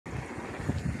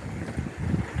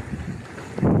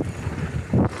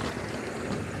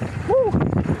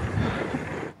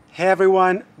Hey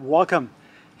everyone, welcome.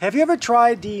 Have you ever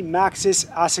tried the Maxxis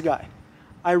ASSEGAI?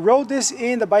 I rode this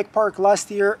in the bike park last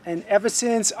year, and ever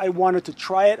since I wanted to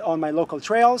try it on my local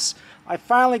trails. I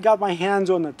finally got my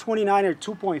hands on the 29er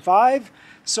 2.5,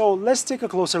 so let's take a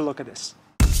closer look at this.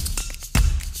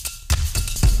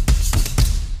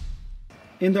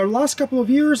 In the last couple of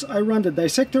years, I run the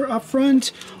Dissector up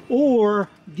front or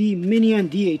the Minion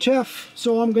DHF.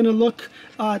 So I'm gonna look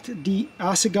at the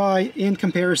ASSEGAI in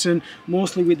comparison,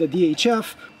 mostly with the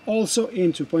DHF, also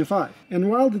in 2.5. And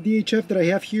while the DHF that I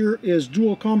have here is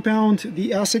dual compound,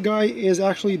 the ASSEGAI is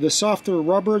actually the softer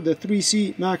rubber, the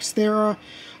 3C Max Thera.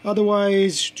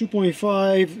 Otherwise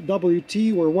 2.5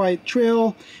 WT or white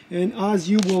trail, and as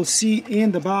you will see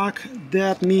in the back,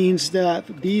 that means that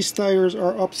these tires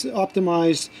are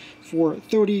optimized for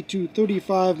 30 to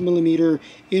 35 millimeter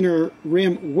inner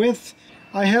rim width.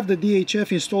 I have the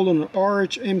DHF installed on an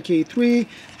Arch MK3,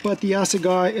 but the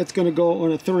ASSEGAI, it's going to go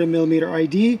on a 30 millimeter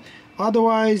ID.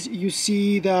 Otherwise, you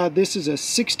see that this is a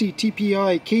 60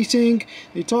 TPI casing.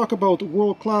 They talk about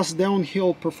world-class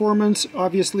downhill performance.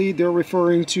 Obviously, they're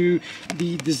referring to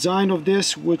the design of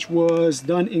this, which was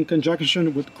done in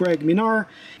conjunction with Greg Minar.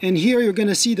 And here you're going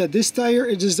to see that this tire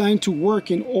is designed to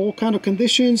work in all kind of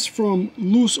conditions, from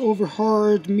loose over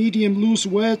hard, medium loose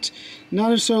wet, not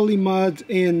necessarily mud,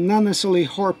 and not necessarily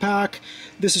hard pack.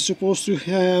 This is supposed to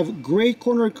have great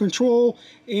corner control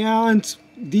and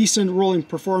decent rolling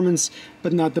performance,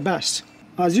 but not the best.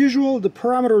 As usual, the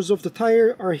parameters of the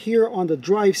tire are here on the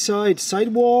drive side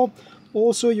sidewall.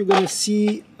 Also, you're going to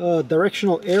see a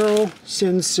directional arrow,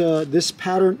 since this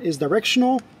pattern is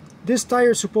directional. This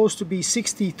tire is supposed to be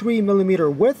 63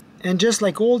 millimeter width, and just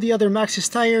like all the other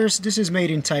Maxxis tires, this is made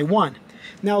in Taiwan.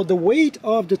 Now, the weight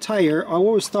of the tire, I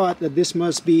always thought that this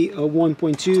must be a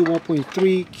 1.2,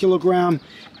 1.3 kilogram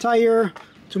tire.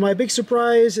 To my big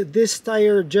surprise, this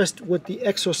tire, just with the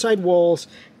exo sidewalls,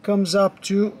 comes up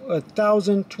to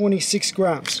 1,026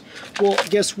 grams. Well,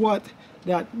 guess what?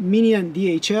 That Minion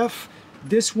DHF,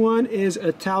 this one is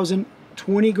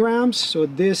 1,020 grams, so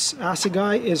this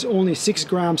ASSEGAI is only 6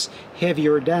 grams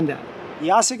heavier than that. The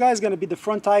ASSEGAI is going to be the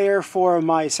front tire for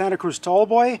my Santa Cruz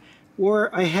Tallboy,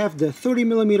 where I have the 30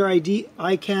 millimeter ID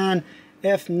ICAN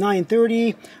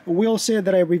F930, a wheel set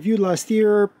that I reviewed last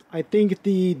year. I think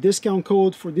the discount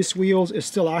code for these wheels is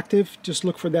still active. Just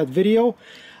look for that video.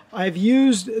 I've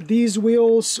used these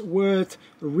wheels with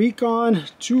Recon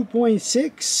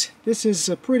 2.6. This is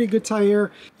a pretty good tire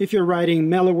if you're riding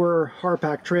mellower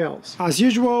hardpack trails. As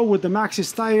usual with the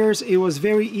Maxxis tires, it was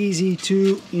very easy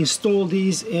to install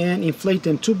these and inflate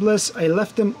them tubeless. I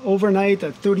left them overnight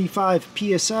at 35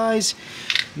 PSIs.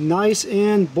 Nice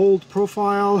and bold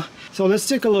profile. So let's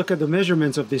take a look at the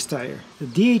measurements of this tire. The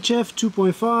DHF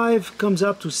 2.5 comes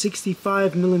up to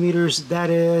 65 millimeters. That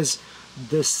is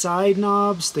the side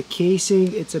knobs, the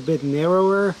casing, it's a bit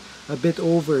narrower, a bit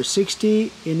over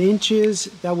 60 in inches.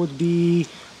 That would be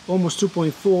almost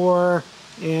 2.4,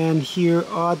 and here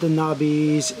are the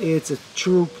knobbies. It's a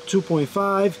true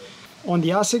 2.5. On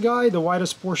the ASSEGAI, the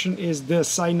widest portion is the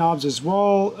side knobs as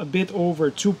well, a bit over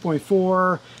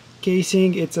 2.4.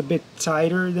 Casing, it's a bit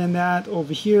tighter than that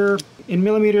over here. In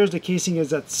millimeters, the casing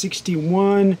is at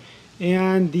 61,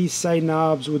 and these side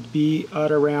knobs would be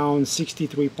at around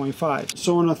 63.5.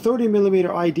 So on a 30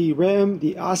 millimeter ID rim,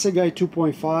 the ASSEGAI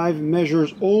 2.5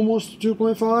 measures almost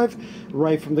 2.5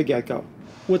 right from the get-go.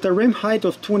 With a rim height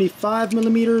of 25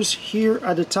 millimeters, here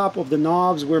at the top of the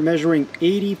knobs we're measuring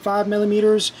 85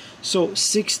 millimeters, so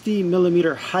 60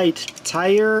 millimeter height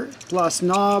tire plus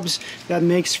knobs. That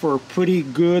makes for a pretty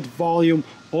good volume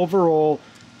overall,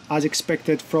 as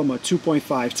expected from a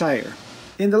 2.5 tire.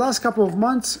 In the last couple of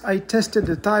months, I tested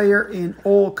the tire in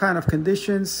all kind of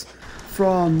conditions,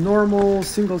 from normal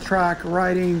single track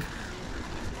riding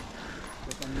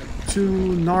to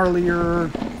gnarlier,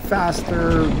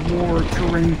 faster, more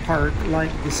terrain park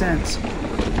like descents.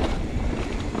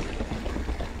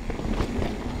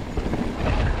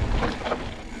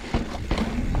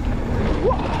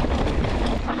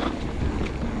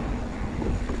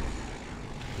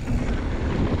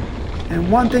 And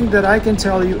one thing that I can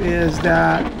tell you is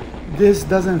that this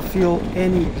doesn't feel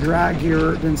any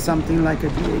draggier than something like a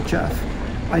DHF.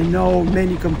 I know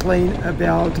many complain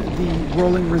about the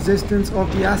rolling resistance of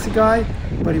the ASSEGAI,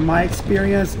 but in my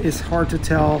experience, it's hard to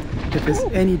tell if it's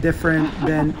any different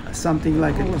than something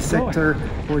like a Dissector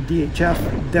or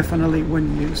DHF, definitely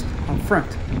when used on front.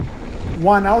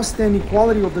 One outstanding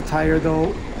quality of the tire,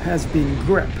 though, has been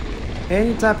grip.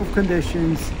 Any type of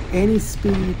conditions, any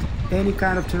speed, any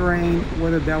kind of terrain,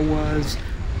 whether that was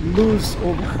loose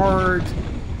or hard,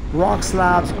 rock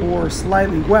slabs or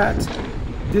slightly wet,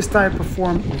 this tire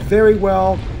performed very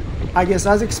well. I guess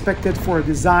as expected for a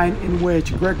design in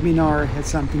which Greg Minnaar had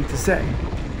something to say.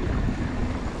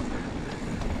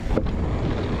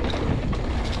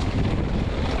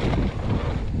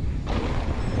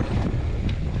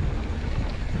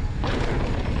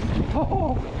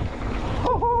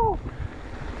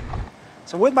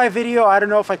 So with my video, I don't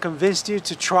know if I convinced you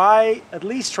to at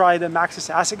least try the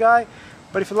Maxxis ASSEGAI,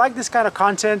 but if you like this kind of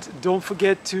content, don't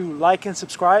forget to like and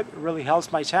subscribe. It really helps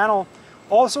my channel.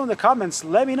 Also in the comments,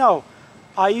 let me know,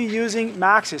 are you using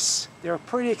Maxxis? They're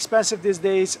pretty expensive these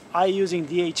days. Are you using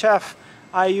DHF?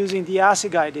 Are you using the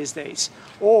ASSEGAI these days?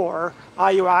 Or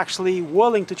are you actually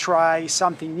willing to try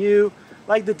something new,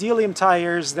 like the Tubeless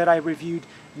tires that I reviewed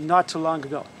not too long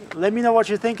ago? Let me know what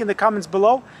you think in the comments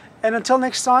below. And until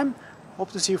next time,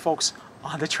 hope to see you folks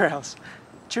on the trails.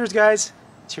 Cheers, guys.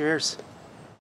 Cheers.